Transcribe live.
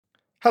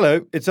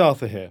Hello, it's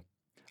Arthur here.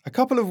 A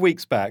couple of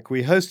weeks back,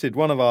 we hosted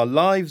one of our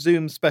live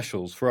Zoom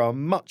specials for our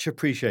much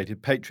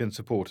appreciated Patreon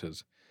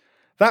supporters.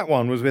 That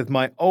one was with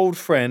my old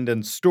friend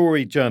and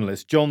story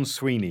journalist John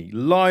Sweeney,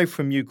 live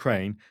from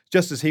Ukraine,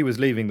 just as he was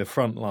leaving the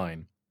front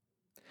line.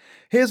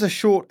 Here's a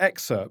short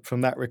excerpt from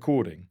that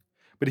recording.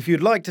 But if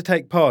you'd like to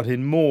take part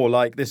in more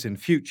like this in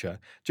future,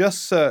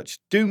 just search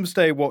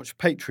Doomsday Watch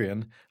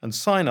Patreon and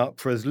sign up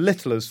for as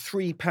little as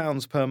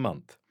 £3 per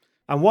month.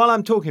 And while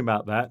I'm talking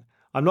about that,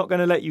 I'm not going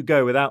to let you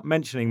go without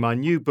mentioning my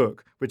new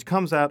book, which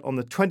comes out on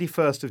the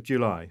 21st of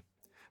July.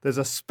 There's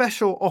a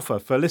special offer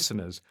for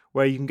listeners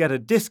where you can get a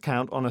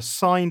discount on a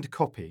signed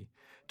copy.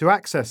 To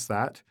access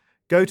that,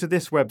 go to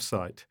this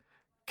website,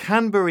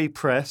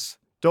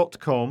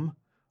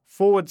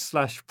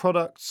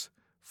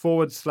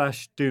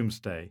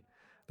 canburypress.com/products/doomsday.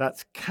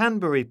 That's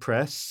Canbury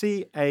Press,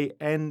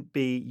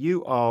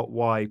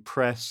 CANBURY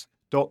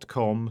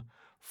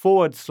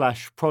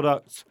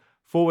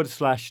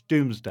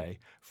press.com/products/doomsday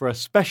for a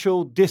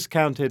special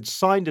discounted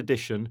signed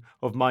edition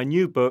of my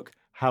new book,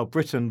 How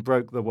Britain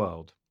Broke the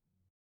World.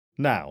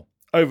 Now,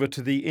 over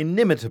to the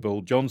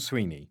inimitable John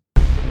Sweeney.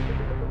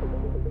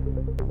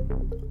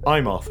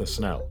 I'm Arthur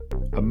Snell.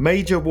 A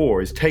major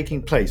war is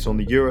taking place on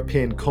the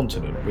European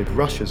continent with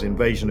Russia's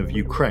invasion of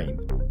Ukraine,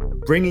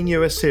 bringing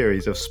you a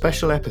series of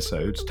special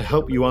episodes to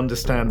help you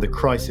understand the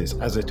crisis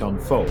as it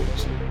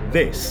unfolds.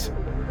 This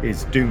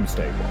is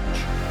Doomsday Watch.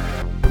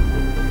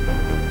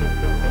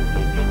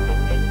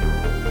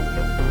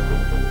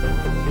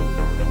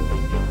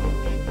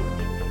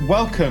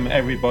 Welcome,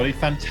 everybody.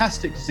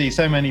 Fantastic to see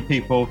so many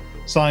people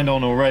signed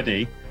on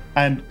already,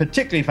 and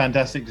particularly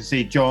fantastic to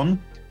see John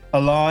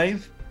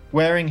alive,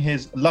 wearing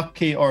his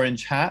lucky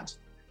orange hat.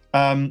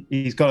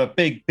 He's got a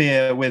big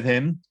beer with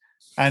him,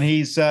 and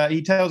he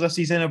tells us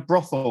he's in a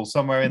brothel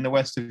somewhere in the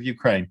west of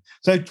Ukraine.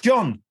 So,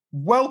 John,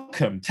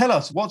 welcome. Tell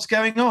us what's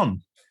going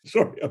on.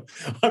 Sorry,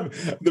 I'm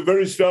at the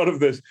very start of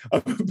this.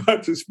 I'm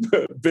about to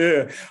spurt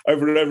beer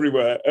over and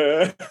everywhere.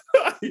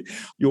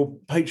 Your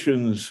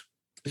patrons,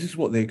 this is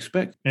what they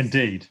expect.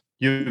 Indeed.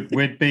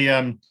 We'd be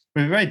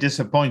very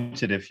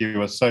disappointed if you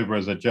were sober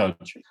as a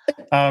judge.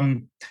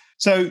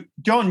 So,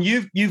 John,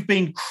 you've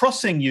been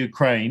crossing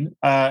Ukraine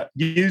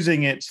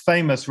using its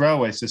famous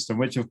railway system,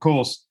 which, of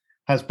course,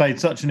 has played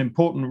such an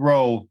important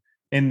role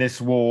in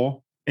this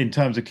war in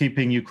terms of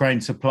keeping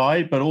Ukraine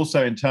supplied, but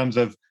also in terms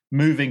of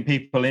moving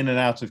people in and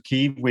out of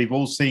Kyiv. We've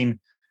all seen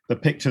the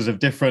pictures of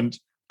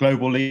different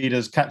global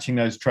leaders catching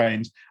those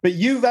trains. But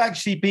you've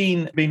actually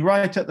been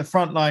right at the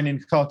front line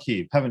in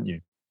Kharkiv, haven't you?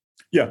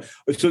 Yeah.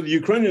 So the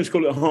Ukrainians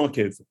call it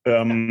Kharkiv,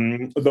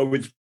 though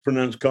it's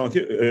pronounced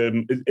Kharkiv.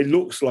 It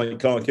looks like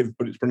Kharkiv,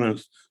 but it's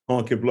pronounced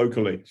Kharkiv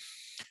locally.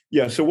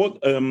 Yeah. So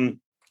what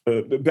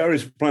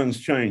various plans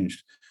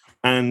changed.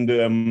 And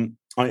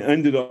I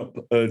ended up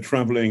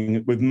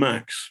traveling with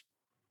Max,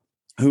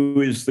 who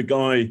is the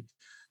guy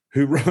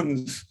who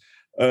runs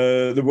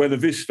the Buena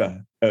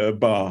Vista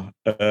bar,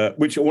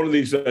 which one of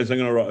these days I'm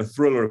going to write a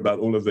thriller about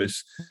all of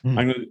this.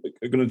 I'm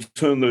going to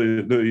turn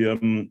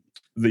the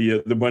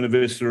Buena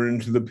Vista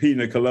into the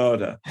Pina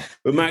Colada.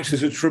 But Max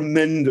is a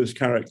tremendous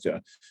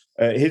character.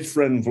 His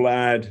friend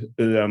Vlad,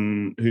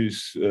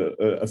 who's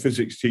a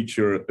physics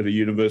teacher at a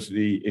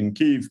university in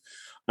Kyiv,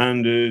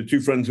 and two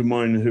friends of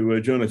mine who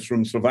are journalists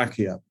from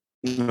Slovakia.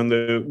 And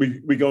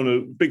we go on a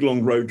big,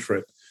 long road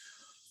trip.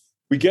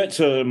 We get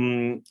to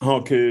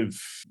Kharkiv,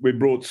 we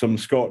brought some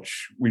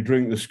scotch, we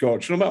drink the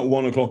scotch, and about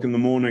 1 o'clock in the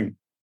morning,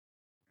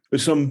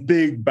 there's some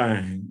big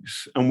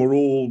bangs, and we're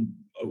all,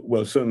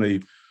 well,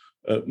 certainly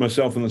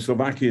myself and the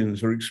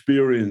Slovakians are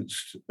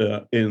experienced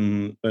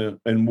in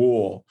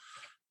war.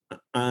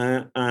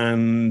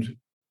 And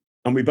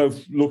we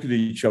both look at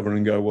each other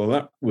and go, well,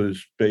 that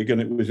was big, and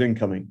it was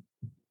incoming.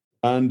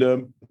 And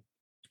the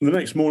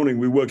next morning,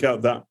 we work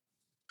out that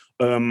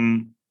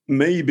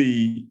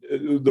maybe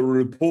the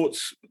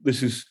reports,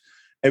 this is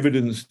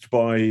evidenced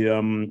by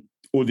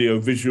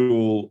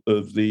audio-visual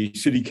of the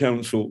city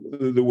council,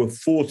 there were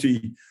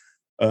 40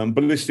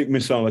 ballistic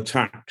missile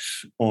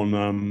attacks on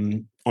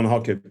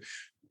Kharkiv,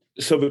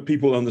 so that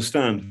people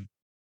understand.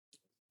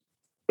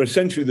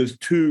 Essentially,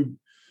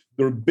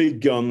 there are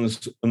big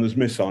guns and there's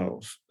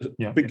missiles.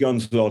 Yeah. Big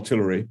guns is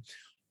artillery.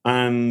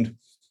 And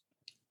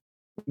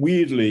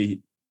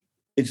weirdly,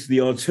 it's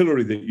the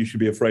artillery that you should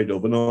be afraid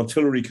of. And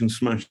artillery can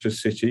smash a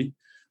city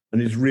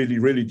and is really,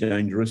 really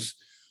dangerous.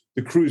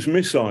 The cruise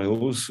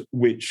missiles,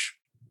 which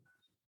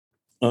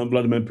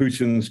Vladimir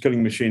Putin's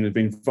killing machine has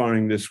been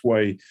firing this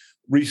way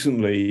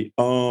recently,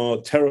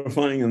 are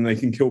terrifying, and they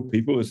can kill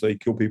people as they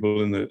kill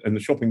people in the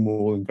shopping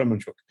mall in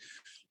Kremenchuk.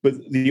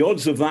 But the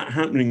odds of that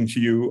happening to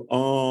you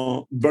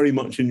are very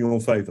much in your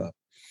favor.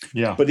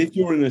 Yeah. But if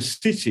you're in a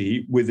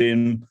city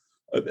within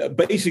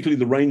basically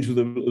the range of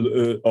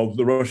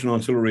the Russian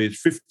artillery is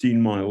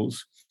 15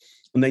 miles,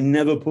 and they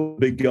never put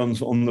big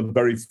guns on the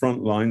very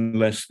front line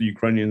unless the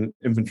Ukrainian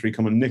infantry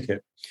come and nick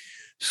it.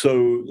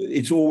 So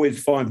it's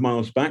always 5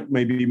 miles back,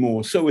 maybe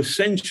more. So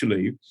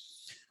essentially,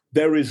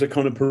 there is a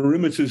kind of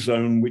perimeter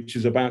zone which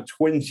is about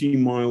 20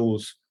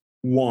 miles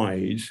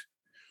wide,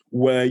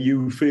 where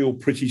you feel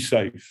pretty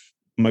safe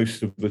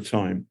most of the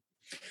time.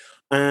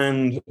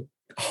 And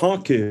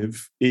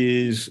Kharkiv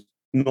is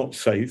not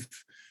safe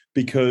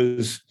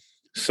because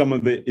some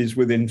of it is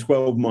within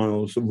 12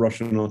 miles of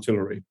Russian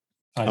artillery.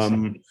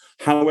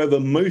 However,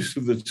 most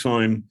of the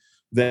time,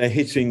 they're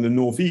hitting the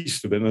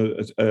northeast of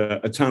it,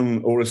 a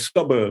town or a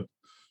suburb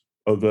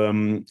of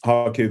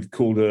Kharkiv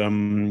called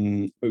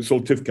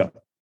Soltivka.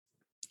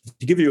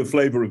 To give you a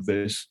flavor of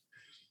this,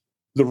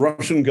 the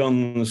Russian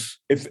guns,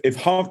 if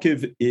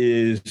Kharkiv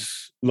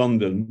is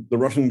London, the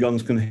Russian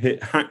guns can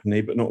hit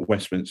Hackney, but not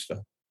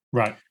Westminster.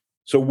 Right.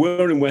 So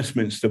we're in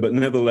Westminster, but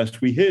nevertheless,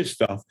 we hear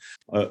stuff.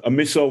 A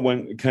missile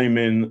came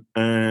in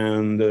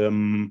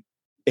and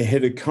it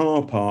hit a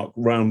car park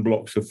round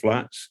blocks of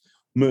flats.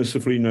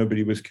 Mercifully,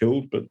 nobody was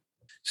killed. But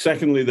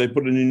secondly, they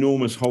put an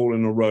enormous hole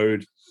in the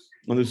road.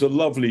 And there's a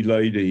lovely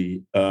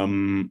lady,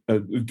 a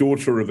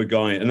daughter of a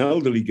guy, an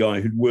elderly guy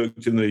who'd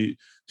worked in the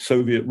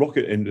Soviet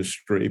rocket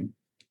industry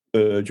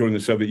during the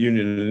Soviet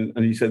Union.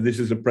 And he said, this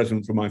is a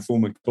present from my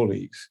former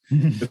colleagues.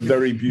 A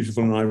very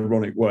beautiful and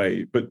ironic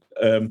way. But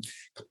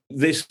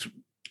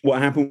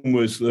what happened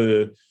was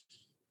the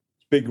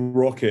big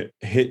rocket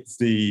hit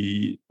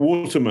the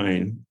water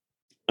main.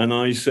 And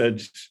I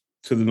said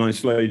to the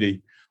nice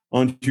lady,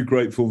 aren't you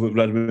grateful that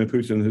Vladimir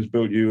Putin has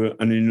built you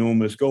an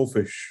enormous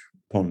goldfish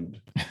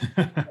pond?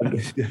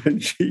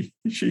 and she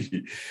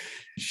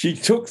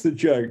took the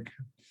joke,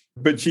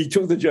 but she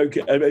took the joke.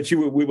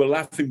 We were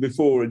laughing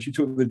before, and she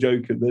took the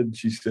joke, and then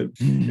she said,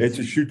 "It's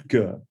a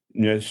shutka,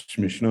 yes,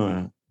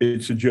 smешная.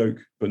 It's a joke,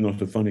 but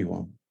not a funny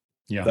one."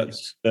 Yeah.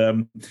 That's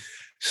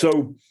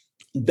so.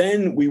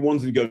 Then we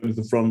wanted to go to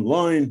the front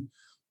line.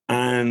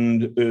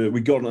 And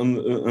we got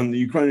and the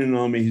Ukrainian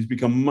army has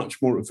become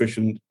much more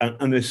efficient.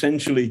 And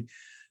essentially,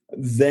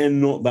 they're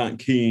not that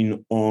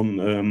keen on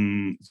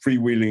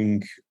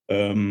freewheeling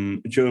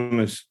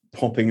journalists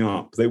popping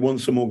up. They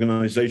want some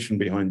organization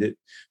behind it.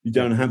 You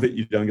don't have it,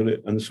 you don't get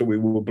it. And so we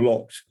were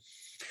blocked.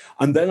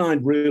 And then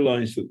I'd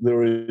realized that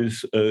there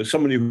is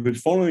somebody who was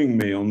following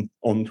me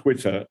on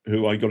Twitter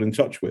who I got in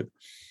touch with.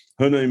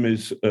 Her name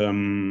is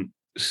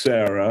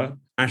Sarah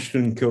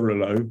Ashton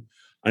Kurillo.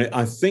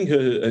 I think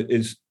her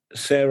is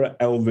Sarah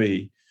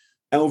LV.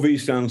 LV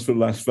stands for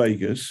Las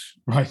Vegas,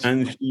 right?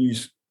 And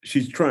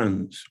she's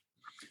trans.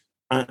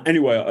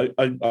 Anyway,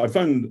 I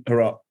phoned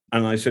her up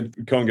and I said,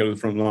 "We can't go to the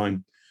front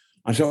line."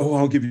 I said, "Oh,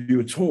 I'll give you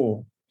a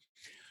tour."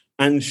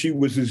 And she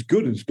was as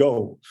good as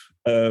gold,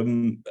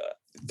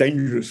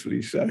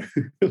 dangerously so.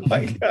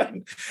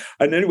 And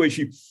anyway,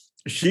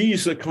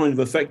 she's a kind of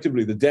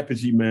effectively the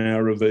deputy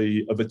mayor of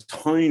a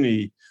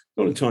tiny,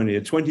 not a tiny,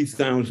 a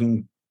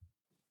 20,000.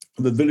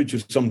 The village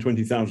of some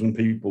 20,000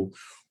 people,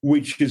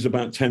 which is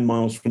about 10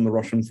 miles from the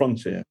Russian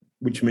frontier,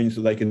 which means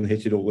that they can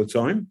hit it all the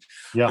time.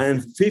 Yeah.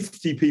 And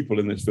 50 people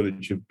in this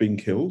village have been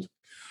killed.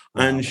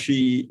 Wow. And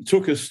she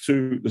took us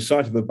to the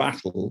site of the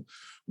battle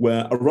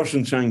where a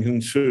Russian tank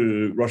and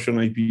 2 Russian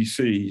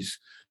APCs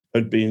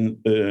had been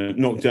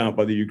knocked out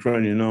by the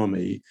Ukrainian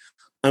army.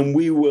 And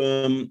we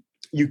were,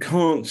 you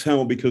can't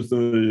tell because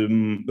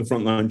the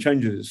front line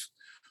changes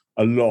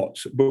a lot,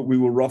 but we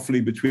were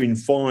roughly between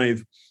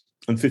 5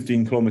 and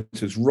 15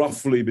 kilometers,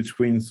 roughly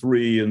between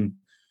 3 and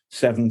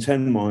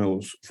 10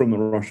 miles from the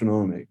Russian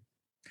army.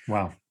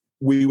 Wow.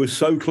 We were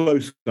so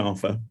close,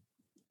 Arthur,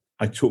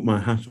 I took my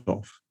hat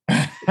off.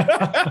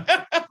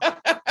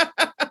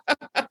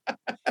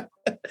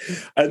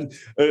 And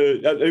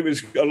it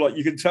was like,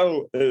 you can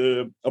tell,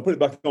 I'll put it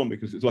back on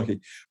because it's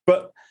lucky.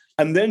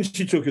 And then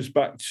she took us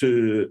back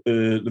to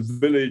the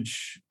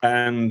village,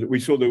 and we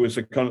saw there's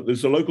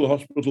a local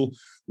hospital,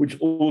 which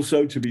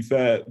also, to be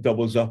fair,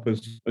 doubles up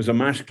as a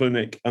MASH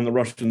clinic, and the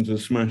Russians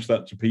have smashed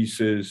that to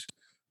pieces.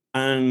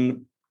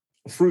 And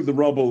through the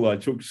rubble, I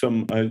took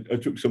some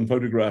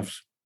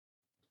photographs,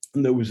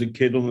 and there was a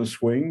kid on a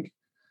swing.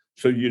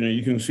 So,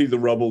 you can see the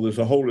rubble, there's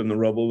a hole in the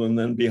rubble, and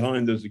then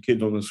behind there's a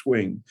kid on a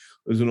swing.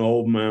 There's an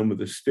old man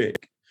with a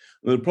stick.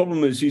 And the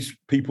problem is these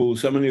people,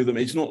 so many of them,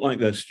 it's not like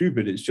they're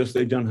stupid, it's just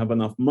they don't have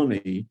enough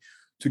money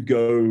to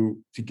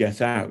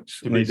get out.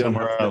 And they don't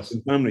have enough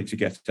family to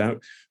get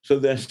out. So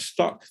they're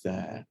stuck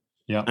there.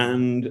 Yeah.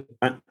 And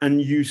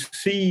you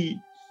see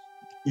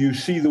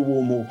the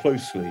war more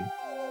closely.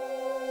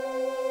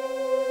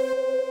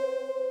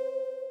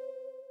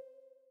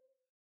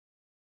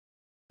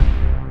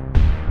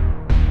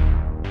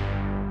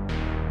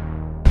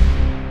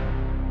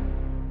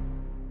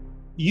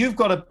 You've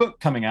got a book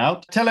coming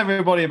out. Tell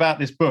everybody about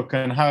this book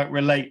and how it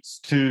relates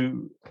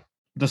to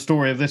the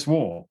story of this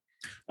war.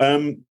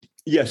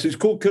 Yes, it's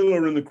called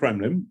Killer in the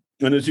Kremlin.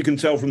 And as you can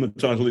tell from the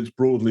title, it's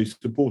broadly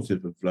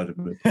supportive of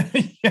Vladimir.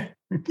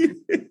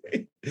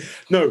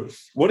 No,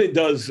 what it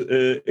does,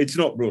 it's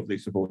not broadly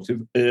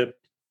supportive. It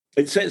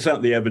sets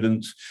out the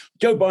evidence.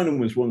 Joe Biden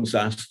was once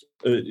asked,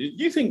 do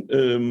you think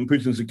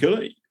Putin's a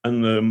killer?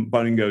 And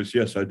Biden goes,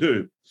 yes, I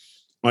do.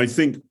 I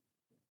think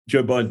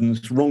Joe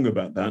Biden's wrong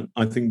about that.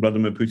 I think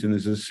Vladimir Putin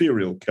is a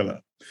serial killer.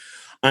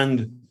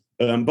 And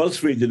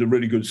BuzzFeed did a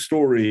really good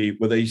story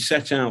where they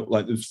set out,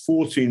 like, there's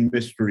 14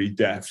 mystery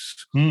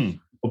deaths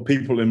of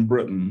people in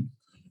Britain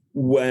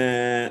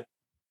where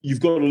you've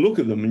got to look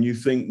at them and you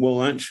think,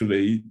 well,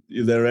 actually,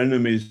 they're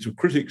enemies or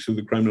critics of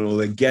the Kremlin, or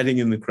they're getting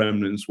in the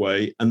Kremlin's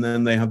way. And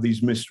then they have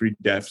these mystery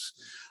deaths.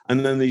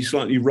 And then these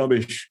slightly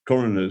rubbish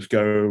coroners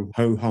go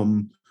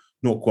ho-hum,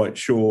 not quite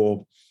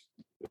sure,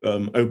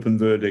 open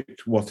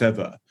verdict,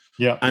 whatever.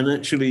 Yeah. And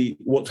actually,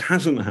 what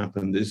hasn't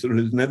happened is there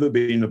has never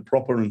been a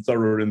proper and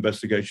thorough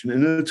investigation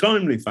in a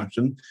timely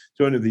fashion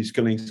to any of these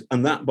killings.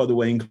 And that, by the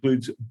way,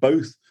 includes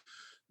both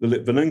the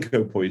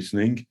Litvinenko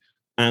poisoning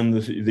and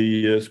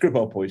the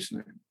Skripal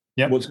poisoning.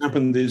 Yep. What's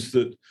happened is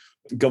that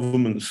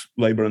governments,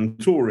 Labour and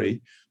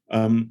Tory,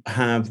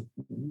 have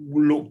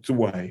looked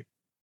away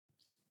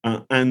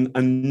and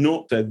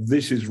not said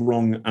this is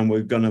wrong and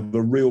we're going to have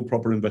a real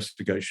proper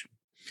investigation.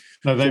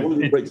 No,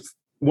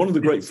 one of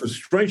the great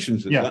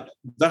frustrations is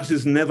that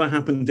has never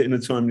happened in a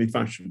timely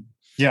fashion.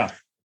 Yeah.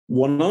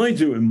 What I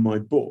do in my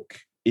book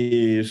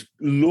is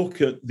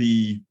look at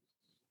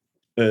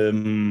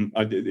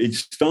it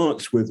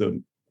starts with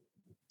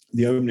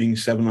the opening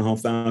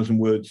 7,500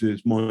 words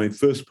is my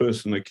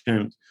first-person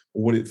account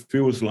of what it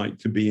feels like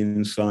to be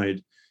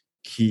inside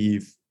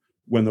Kyiv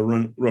when the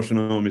Russian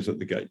army is at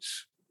the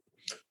gates.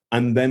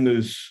 And then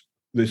there's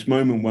this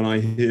moment when I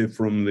hear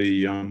from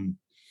the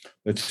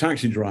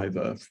taxi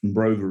driver from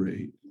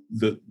Brovary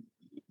that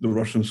the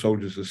Russian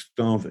soldiers are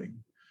starving.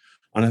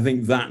 And I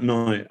think that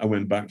night I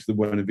went back to the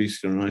Buena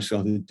Vista and I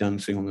started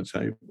dancing on the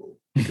table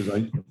because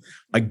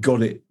I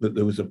got it that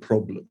there was a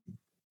problem.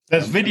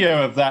 There's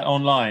video of that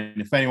online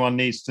if anyone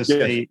needs to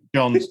see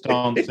John's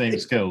dancing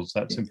skills.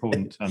 That's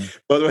important.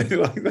 By the way,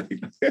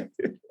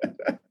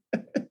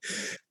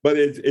 but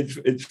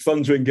it's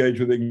fun to engage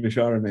with English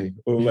irony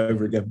all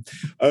over again.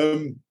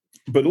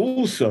 But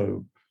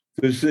also,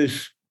 there's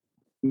this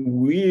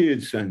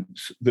weird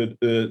sense that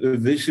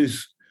this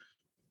is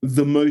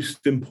the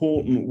most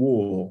important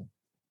war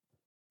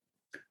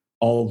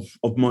of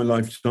my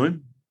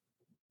lifetime.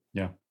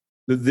 Yeah.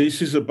 That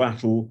this is a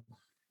battle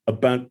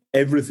about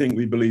everything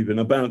we believe in,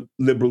 about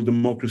liberal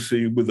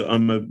democracy.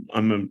 I'm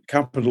a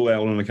capital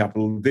L and a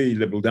capital D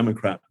liberal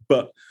Democrat,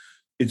 but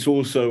it's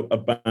also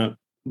about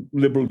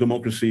liberal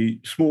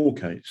democracy, small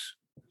case.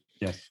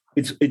 Yes,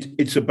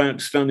 it's about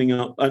standing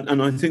up,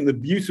 and I think the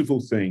beautiful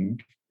thing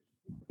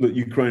that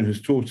Ukraine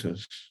has taught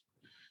us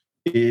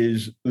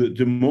is that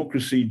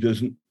democracy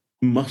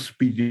must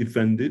be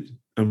defended,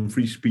 and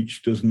free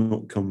speech does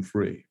not come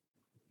free.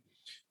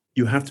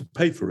 You have to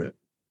pay for it.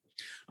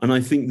 And I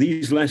think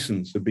these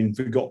lessons have been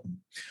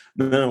forgotten.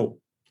 Now,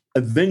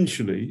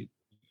 eventually,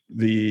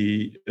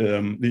 the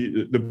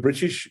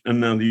British and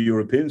now the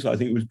Europeans, I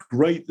think it was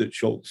great that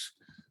Scholz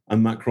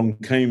and Macron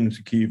came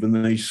to Kyiv and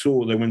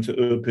they went to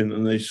Irpin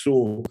and they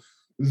saw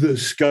the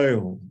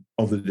scale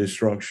of the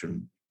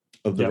destruction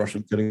of the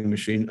Russian killing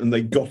machine, and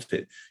they got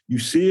it. You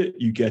see it,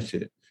 you get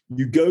it.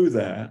 You go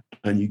there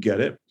and you get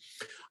it.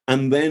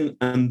 And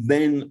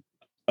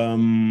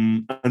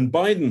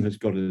Biden has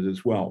got it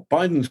as well.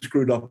 Biden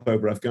screwed up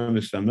over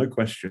Afghanistan, no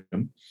question.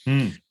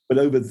 But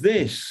over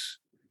this,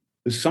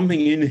 there's something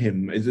in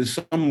him. There's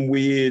some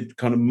weird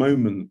kind of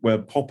moment where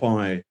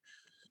Popeye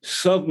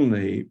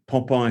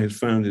has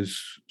found his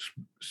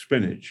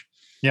spinach.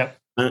 Yeah.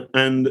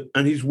 And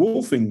he's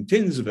wolfing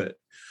tins of it.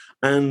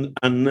 And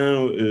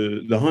now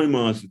the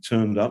HIMARS have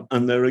turned up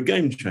and they're a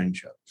game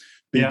changer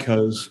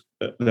because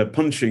they're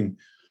punching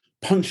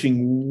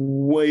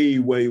way,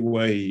 way,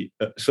 way.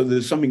 So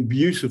there's something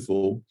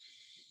beautiful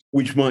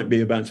which might be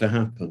about to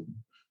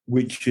happen,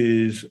 which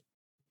is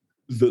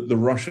that the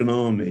Russian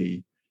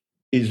army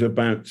is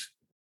about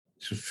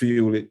to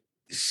feel it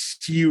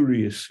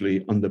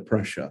seriously under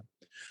pressure.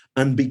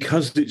 And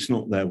because it's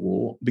not their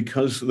war,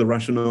 because the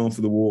rationale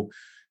for the war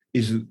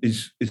is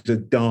a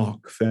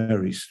dark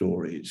fairy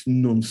story, it's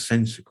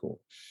nonsensical.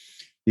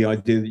 The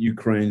idea that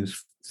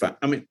Ukraine's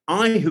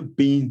I have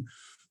been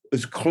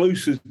as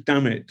close as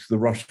damn it to the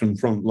Russian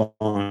front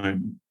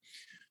line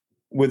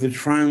with a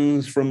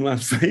trans from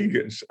Las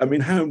Vegas. I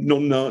mean, how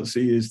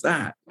non-Nazi is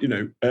that?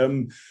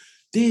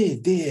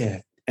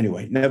 Dear.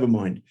 Anyway, never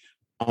mind.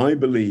 I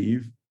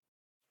believe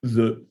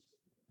that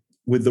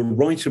with the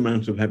right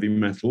amount of heavy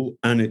metal,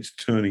 and it's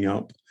turning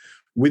up,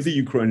 with the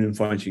Ukrainian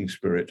fighting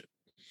spirit,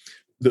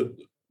 that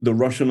the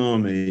Russian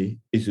army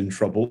is in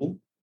trouble.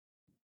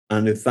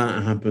 And if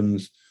that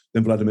happens,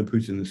 then Vladimir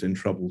Putin is in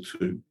trouble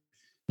too.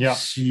 Yeah.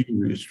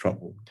 Serious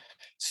trouble.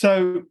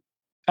 So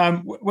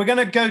we're going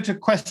to go to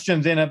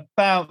questions in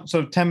about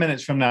sort of 10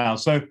 minutes from now.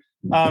 So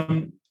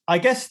I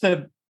guess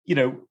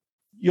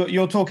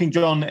you're talking,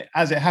 John,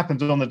 as it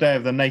happens on the day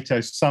of the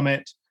NATO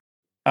summit.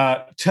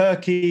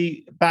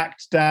 Turkey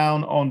backed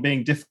down on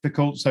being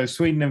difficult. So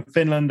Sweden and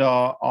Finland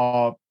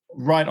are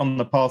right on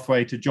the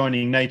pathway to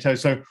joining NATO.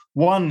 So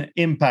one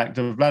impact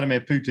of Vladimir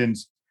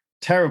Putin's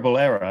terrible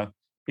error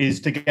is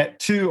to get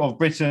two of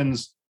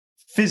Britain's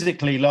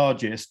physically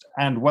largest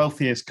and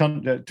wealthiest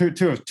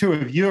two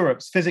of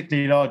Europe's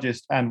physically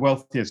largest and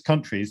wealthiest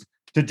countries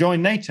to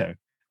join NATO.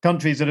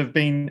 Countries that have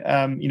been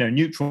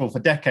neutral for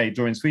decades,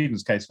 or in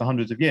Sweden's case, for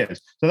hundreds of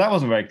years. So that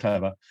wasn't very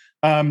clever.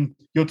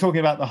 You're talking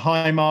about the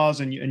HIMARS,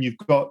 and you've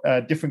got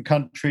different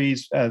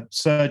countries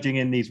surging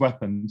in these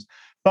weapons.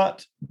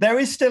 But there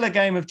is still a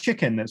game of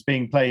chicken that's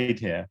being played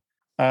here.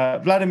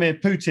 Vladimir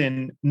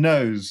Putin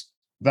knows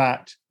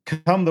that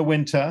come the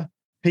winter,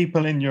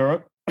 people in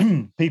Europe,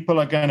 people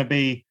are going to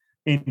be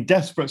in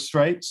desperate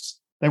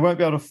straits. They won't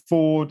be able to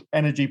afford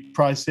energy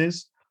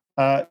prices.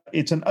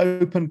 It's an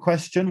open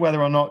question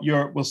whether or not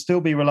Europe will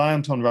still be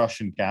reliant on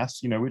Russian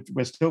gas.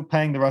 We're still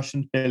paying the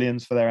Russians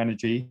billions for their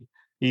energy,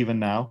 even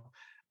now.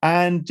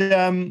 And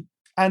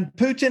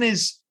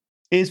Putin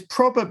is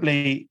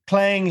probably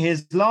playing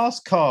his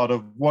last card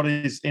of what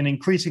is an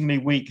increasingly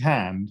weak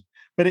hand,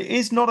 but it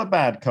is not a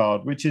bad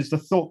card, which is the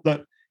thought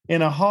that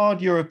in a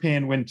hard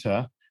European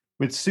winter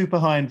with super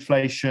high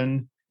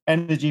inflation,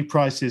 energy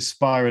prices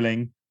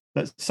spiraling,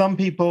 that some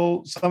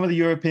people, some of the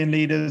European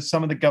leaders,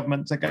 some of the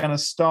governments are going to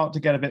start to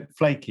get a bit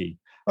flaky.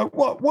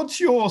 What's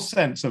your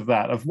sense of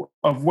that,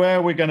 of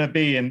where we're going to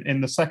be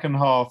in the second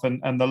half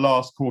and the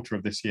last quarter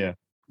of this year?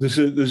 There's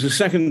a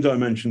second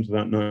dimension to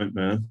that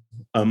nightmare,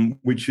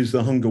 which is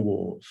the hunger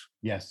wars.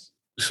 Yes.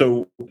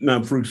 So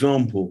now, for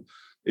example,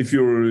 if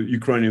you're a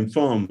Ukrainian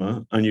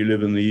farmer and you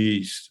live in the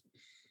east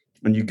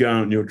and you go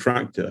out in your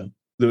tractor,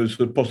 there's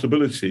the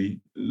possibility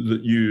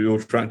that your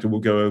tractor will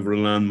go over a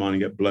landmine and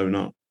get blown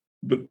up.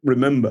 But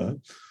remember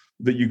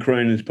that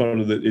Ukraine is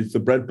it's the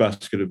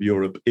breadbasket of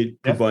Europe.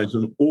 It provides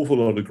an awful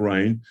lot of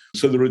grain.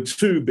 So there are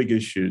two big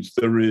issues.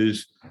 There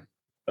is,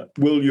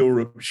 will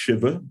Europe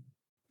shiver?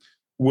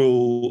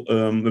 Will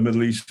the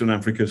Middle East and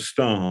Africa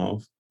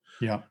starve?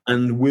 Yeah.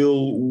 And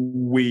will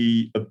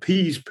we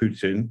appease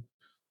Putin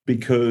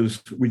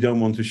because we don't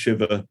want to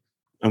shiver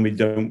and we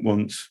don't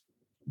want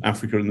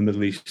Africa and the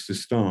Middle East to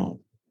starve?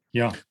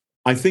 Yeah.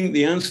 I think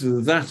the answer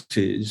to that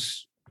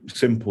is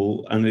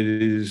simple, and it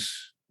is,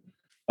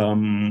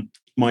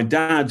 my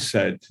dad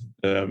said,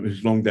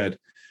 who's long dead,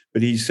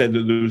 but he said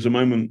that there was a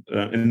moment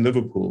in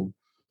Liverpool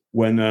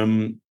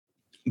when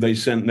they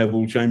sent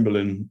Neville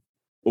Chamberlain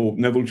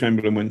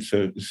went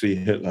to see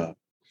Hitler.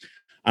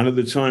 And at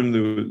the time,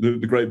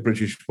 the great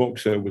British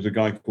boxer was a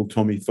guy called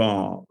Tommy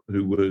Farr,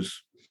 who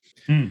was...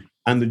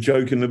 And the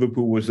joke in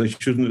Liverpool was they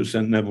shouldn't have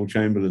sent Neville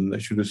Chamberlain, they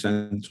should have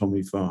sent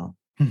Tommy Farr.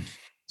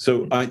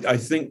 So I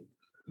think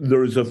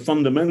there is a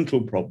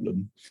fundamental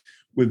problem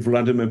with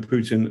Vladimir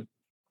Putin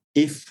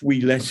if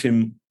we let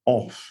him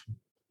off.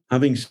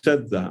 Having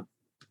said that,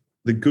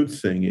 the good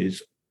thing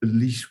is at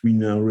least we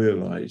now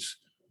realize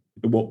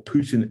what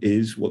Putin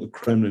is, what the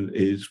Kremlin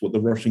is, what the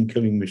Russian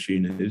killing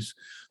machine is.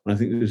 And I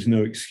think there's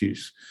no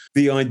excuse.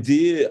 The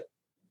idea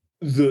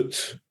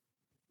that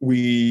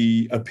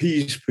we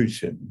appease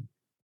Putin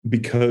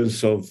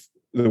because of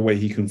the way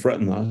he can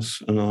threaten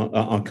us and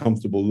our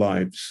comfortable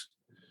lives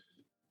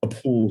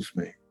appalls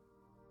me.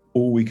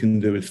 All we can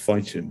do is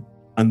fight him.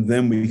 And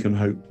then we can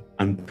hope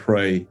and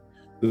pray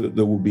that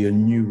there will be a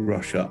new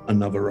Russia,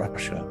 another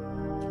Russia.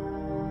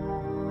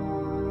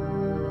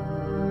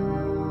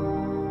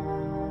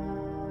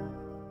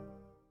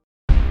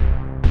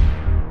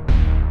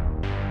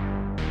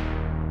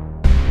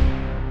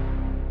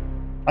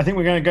 I think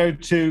we're going to go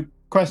to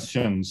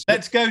questions.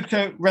 Let's go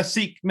to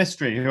Rasik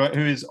Mistry,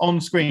 who is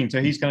on screen.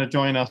 So he's going to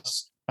join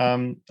us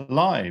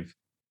live.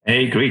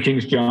 Hey,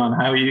 greetings, John.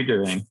 How are you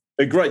doing?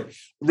 Great.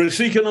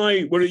 Rasik and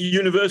I were at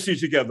university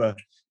together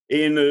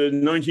in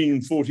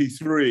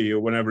 1943 or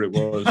whenever it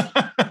was.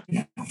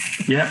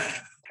 Yeah.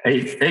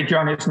 Hey,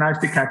 John, it's nice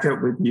to catch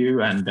up with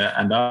you. And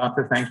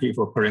Arthur, thank you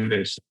for putting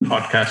this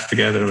podcast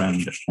together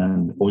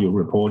and all your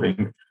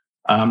reporting.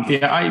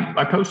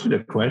 I posted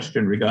a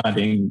question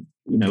regarding,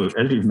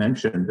 as you've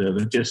mentioned, the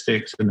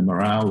logistics and the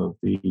morale of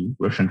the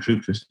Russian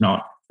troops is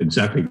not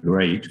exactly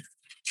great.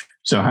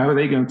 So how are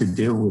they going to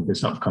deal with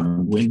this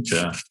upcoming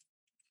winter?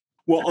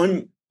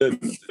 Well,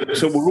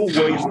 so we're all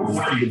waiting for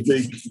the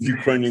big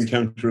Ukrainian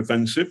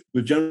counteroffensive.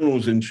 The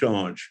generals in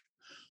charge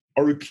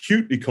are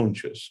acutely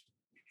conscious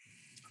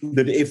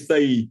that if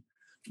they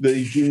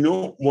do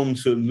not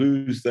want to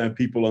lose their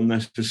people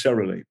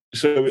unnecessarily.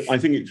 So I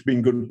think it's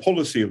been good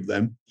policy of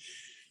them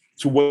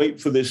to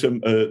wait for this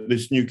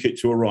new kit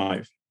to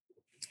arrive.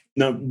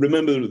 Now,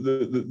 remember,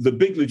 the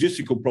big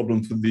logistical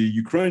problem for the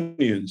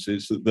Ukrainians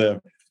is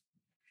that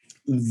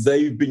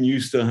they've been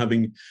used to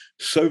having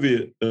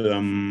Soviet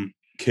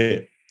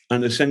kit,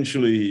 and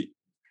essentially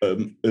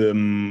a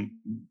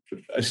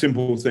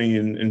simple thing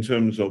in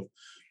terms of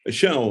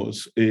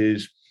shells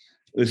is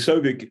the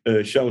Soviet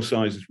shell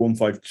size is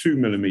 152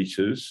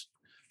 millimeters,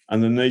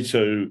 and the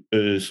NATO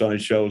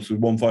size shells is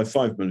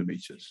 155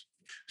 millimeters.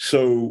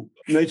 So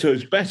NATO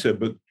is better,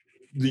 but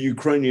the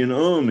Ukrainian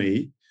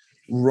army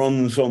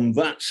runs on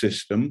that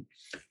system.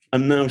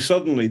 And now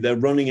suddenly they're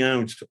running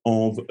out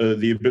of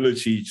the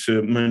ability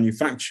to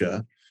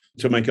manufacture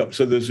to make up.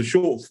 So there's a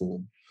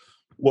shortfall.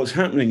 What's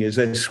happening is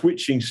they're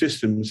switching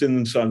systems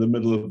inside the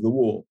middle of the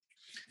war.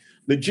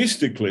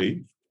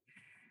 Logistically,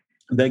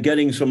 they're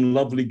getting some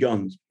lovely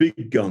guns,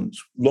 big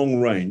guns, long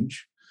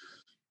range,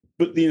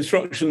 but the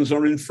instructions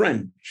are in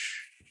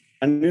French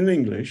and in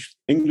English.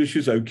 English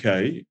is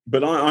okay,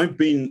 but I've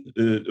been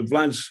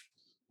Vlad's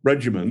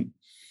regiment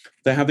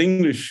they have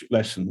English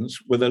lessons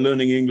where they're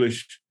learning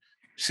English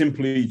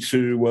simply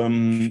to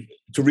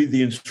read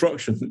the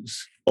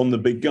instructions on the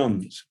big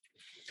guns.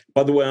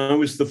 By the way, I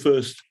was the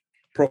first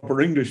proper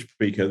English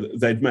speaker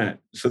they'd met.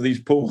 So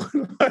these poor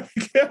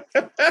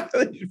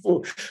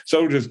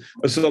soldiers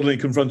are suddenly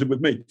confronted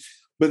with me.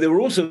 But they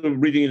were also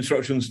reading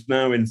instructions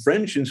now in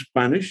French, in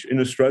Spanish, in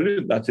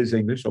Australia. That is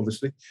English,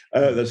 obviously.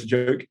 That's a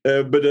joke.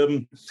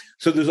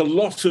 So there's a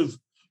lot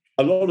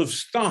of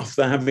stuff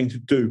they're having to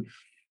do,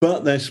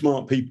 but they're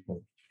smart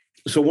people.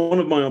 So one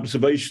of my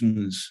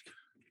observations,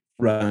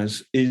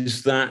 Raz,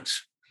 is that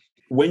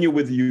when you're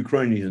with the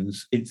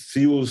Ukrainians, it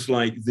feels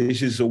like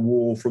this is a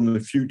war from the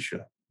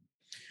future,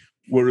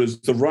 whereas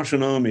the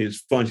Russian army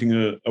is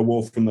fighting a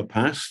war from the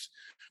past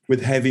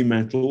with heavy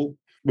metal,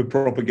 with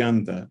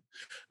propaganda.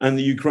 And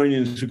the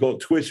Ukrainians have got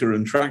Twitter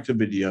and tractor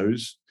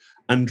videos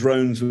and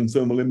drones and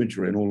thermal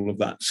imagery and all of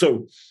that.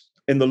 So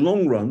in the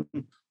long run,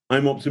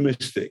 I'm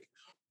optimistic.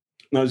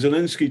 Now,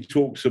 Zelensky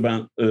talks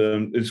about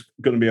it's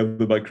going to be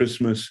over by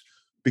Christmas.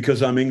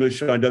 Because I'm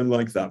English, I don't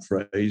like that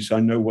phrase.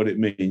 I know what it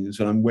means,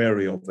 and I'm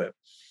wary of it.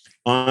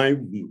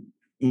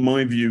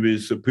 My view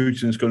is that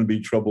Putin's going to be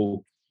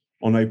trouble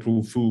on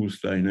April Fool's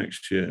Day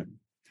next year,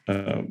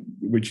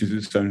 which is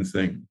its own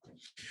thing.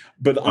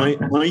 But I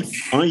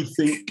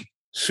think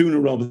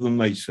sooner rather than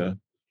later,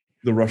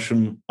 the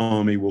Russian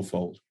army will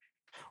fold.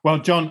 Well,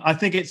 John, I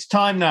think it's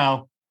time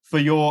now for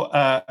your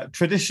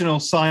traditional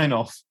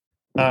sign-off,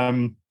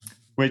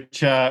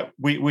 which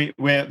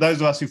we're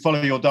those of us who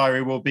follow your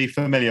diary will be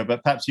familiar,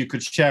 but perhaps you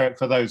could share it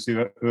for those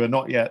who are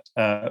not yet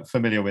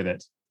familiar with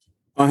it.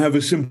 I have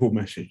a simple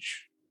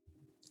message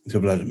to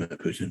Vladimir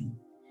Putin.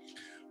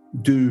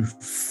 Do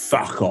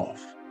fuck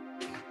off.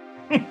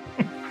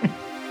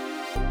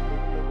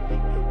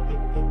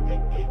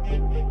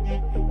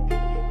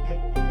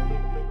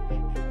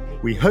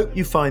 We hope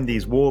you find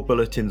these war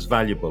bulletins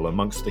valuable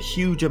amongst the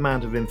huge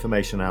amount of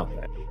information out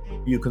there.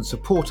 You can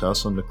support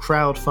us on the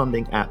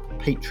crowdfunding app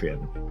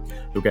Patreon.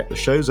 You'll get the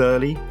shows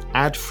early,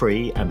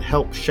 ad-free, and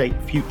help shape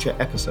future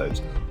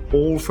episodes,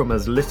 all from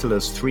as little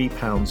as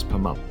 £3 per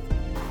month.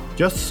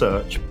 Just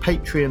search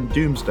Patreon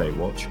Doomsday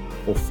Watch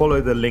or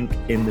follow the link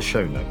in the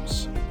show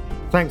notes.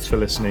 Thanks for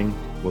listening.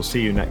 We'll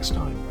see you next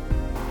time.